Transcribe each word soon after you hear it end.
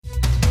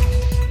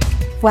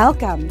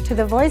Welcome to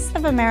the Voice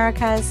of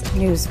America's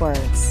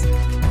Newswords.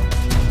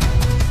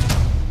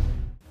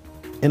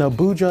 In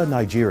Abuja,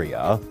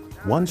 Nigeria,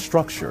 one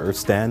structure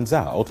stands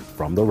out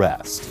from the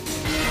rest.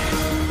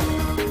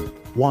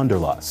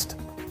 Wanderlust.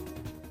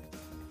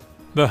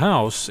 The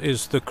house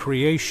is the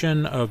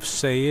creation of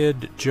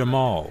Sayed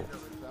Jamal.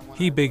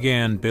 He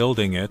began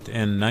building it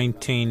in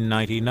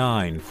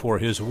 1999 for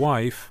his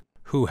wife,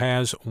 who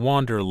has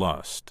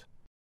wanderlust.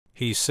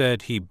 He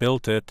said he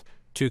built it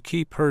to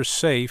keep her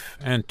safe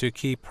and to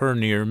keep her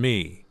near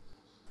me.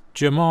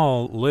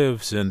 Jamal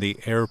lives in the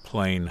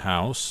airplane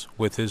house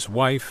with his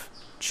wife,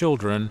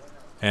 children,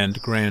 and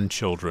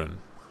grandchildren.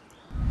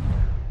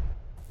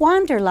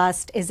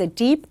 Wanderlust is a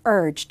deep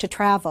urge to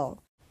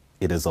travel.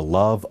 It is a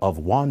love of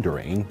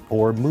wandering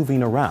or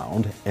moving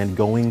around and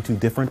going to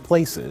different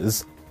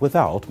places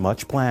without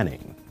much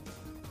planning.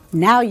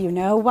 Now you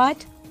know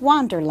what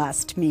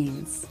wanderlust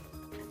means.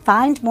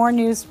 Find more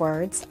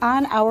newswords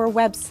on our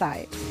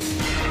website.